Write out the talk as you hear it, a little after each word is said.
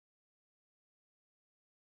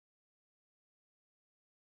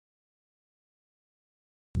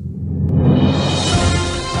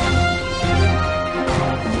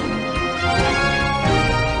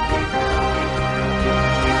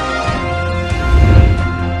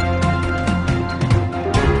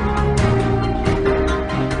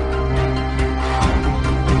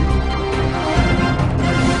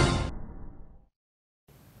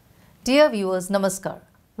Dear viewers, Namaskar.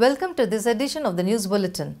 Welcome to this edition of the News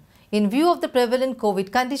Bulletin. In view of the prevalent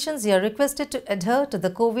COVID conditions, you are requested to adhere to the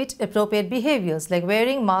COVID-appropriate behaviors like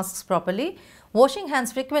wearing masks properly, washing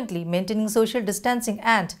hands frequently, maintaining social distancing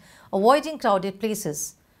and avoiding crowded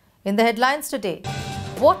places. In the headlines today,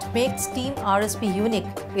 what makes Team RSP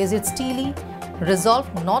unique is its steely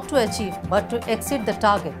resolve not to achieve but to exceed the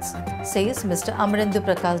targets, says Mr. Amarendu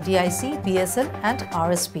Prakash, DIC, BSL and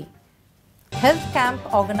RSP. Health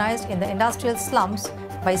camp organized in the industrial slums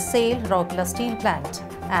by SAIL Rourkela Steel Plant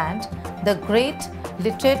and the great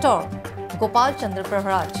literator Gopal Chandra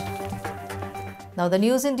Praharaj. Now the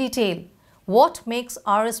news in detail. What makes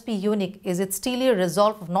RSP unique is its steely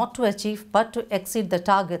resolve not to achieve but to exceed the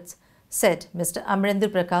targets, said Mr. Amarendu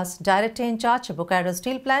Prakash, Director in charge of Bokaro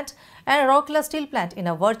Steel Plant and Rourkela Steel Plant in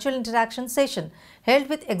a virtual interaction session held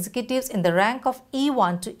with executives in the rank of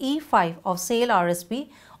E1 to E5 of SAIL RSP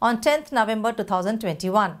on 10th November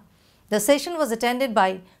 2021. The session was attended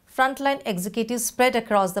by frontline executives spread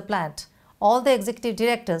across the plant. All the executive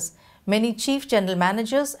directors, many chief general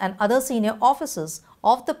managers and other senior officers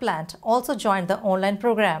of the plant also joined the online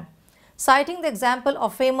program. Citing the example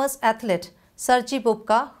of famous athlete Sarji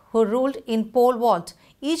Bubka, who ruled in pole vault,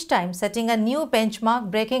 each time setting a new benchmark,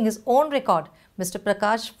 breaking his own record, Mr.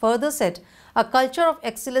 Prakash further said, a culture of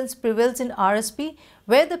excellence prevails in RSP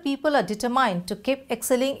where the people are determined to keep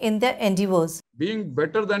excelling in their endeavors. Being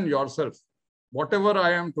better than yourself. Whatever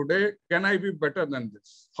I am today, can I be better than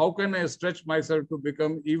this? How can I stretch myself to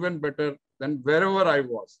become even better than wherever I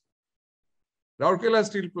was? Rourkela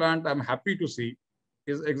Steel Plant, I'm happy to see,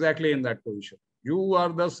 is exactly in that position. You are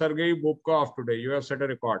the Sergei Bubka of today. You have set a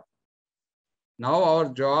record. Now our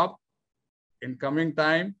job in coming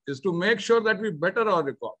time is to make sure that we better our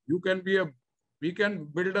record. We can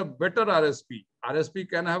build a better RSP. RSP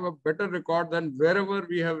can have a better record than wherever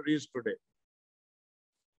we have reached today.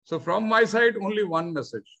 So from my side, only one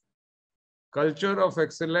message. Culture of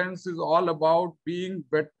excellence is all about being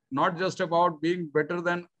better, not just about being better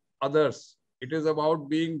than others. It is about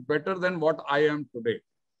being better than what I am today.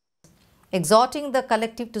 Exhorting the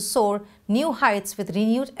collective to soar new heights with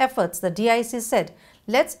renewed efforts, the DIC said,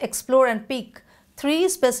 let's explore and pick 3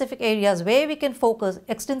 specific areas where we can focus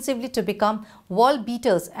extensively to become world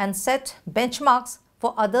beaters and set benchmarks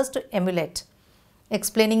for others to emulate.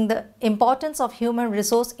 Explaining the importance of human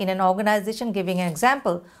resource in an organization, giving an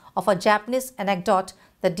example of a Japanese anecdote,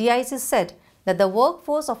 the DIC said that the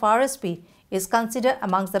workforce of RSP is considered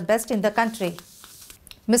amongst the best in the country.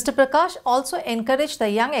 Mr. Prakash also encouraged the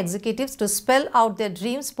young executives to spell out their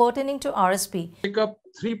dreams pertaining to RSP. Pick up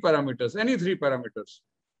 3 parameters, any 3 parameters.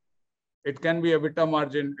 It can be EBITDA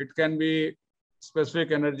margin, it can be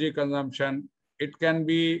specific energy consumption, it can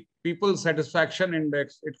be people satisfaction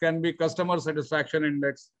index, it can be customer satisfaction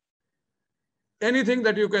index. Anything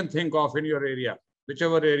that you can think of in your area,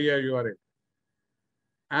 whichever area you are in.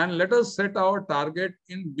 And let us set our target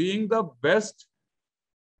in being the best,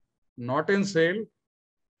 not in SAIL,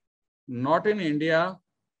 not in India,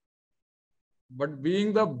 but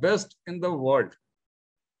being the best in the world.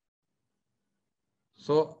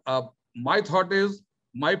 So my thought is,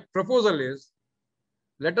 my proposal is,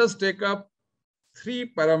 let us take up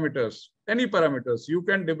 3 parameters, any parameters. You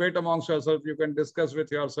can debate amongst yourself, you can discuss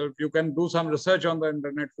with yourself, you can do some research on the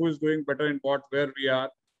internet, who is doing better in what, where we are.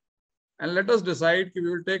 And let us decide we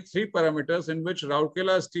will take 3 parameters in which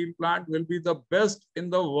Rourkela Steel Plant will be the best in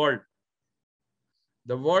the world.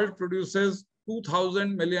 The world produces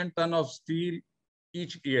 2,000 million ton of steel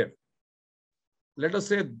each year. Let us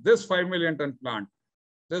say this 5 million ton plant,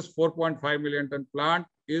 this 4.5 million ton plant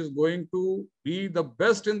is going to be the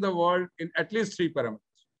best in the world in at least 3 parameters.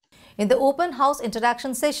 In the open house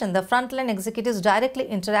interaction session, the frontline executives directly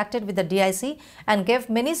interacted with the DIC and gave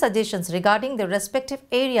many suggestions regarding their respective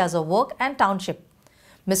areas of work and township.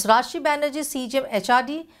 Ms. Rashi Banerjee, CGM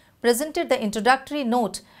HRD, presented the introductory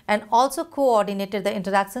note and also coordinated the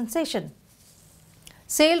interaction session.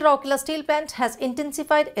 SAIL Rourkela Steel Plant has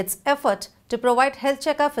intensified its effort to provide health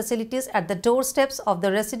checkup facilities at the doorsteps of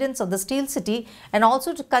the residents of the steel city and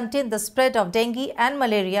also to contain the spread of dengue and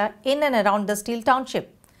malaria in and around the steel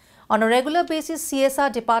township. On a regular basis,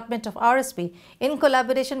 CSR Department of RSP, in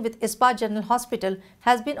collaboration with Ispat General Hospital,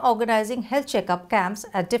 has been organizing health checkup camps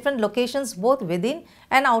at different locations both within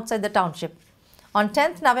and outside the township. On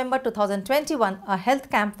 10th November 2021, a health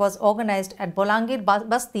camp was organized at Bolangir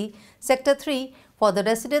Basti, Sector 3 for the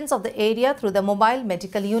residents of the area through the mobile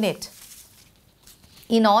medical unit.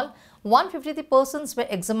 In all, 153 persons were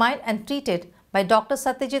examined and treated by Dr.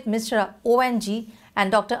 Satyajit Mishra, ONG,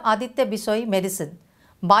 and Dr. Aditya Bisoi, Medicine.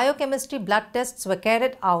 Biochemistry blood tests were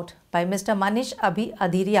carried out by Mr. Manish Abhi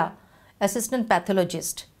Adhiria, Assistant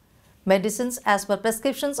Pathologist. Medicines as per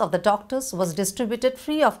prescriptions of the doctors was distributed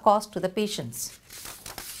free of cost to the patients.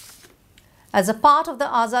 As a part of the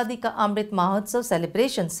Azadi Ka Amrit Mahotsav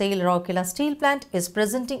celebration, SAIL Rourkela Steel Plant is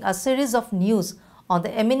presenting a series of news on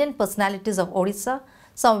the eminent personalities of Odisha,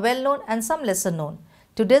 some well-known and some lesser known.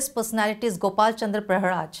 Today's personality is Gopal Chandra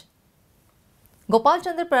Praharaj. Gopal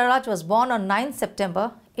Chandra Praharaj was born on 9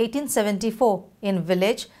 September 1874 in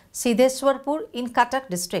village Siddheswarpur in Cuttack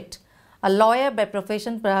district. A lawyer by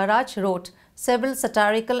profession, Praharaj wrote several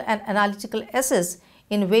satirical and analytical essays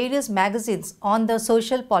in various magazines on the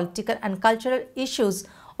social, political and cultural issues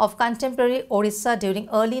of contemporary Odisha during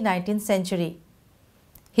early 19th century.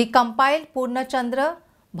 He compiled Purna Chandra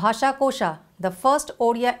Bhasha Kosha, the first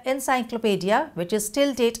Odia encyclopedia, which is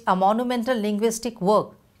till date a monumental linguistic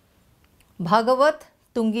work. Bhagavat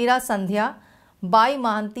Tungira Sandhya, Bai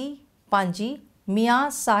Mahanti Panji, Mia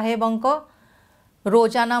Sahebanko,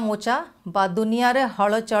 Rojana Mocha, Ba Duniyare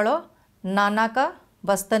Holochalo, Nanaka,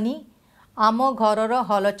 Bastani, Amo Ghororo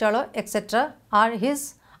Holochalo, etc. are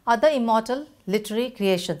his other immortal literary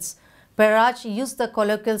creations. Praharaj used the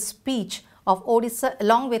colloquial speech of Odisha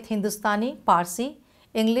along with Hindustani, Parsi,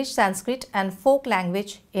 English, Sanskrit and folk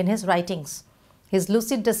language in his writings. His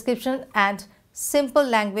lucid description and simple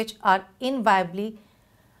language are invariably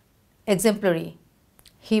exemplary.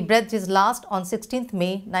 He breathed his last on 16th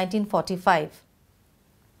May 1945.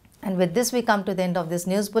 And with this we come to the end of this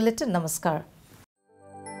news bulletin. Namaskar.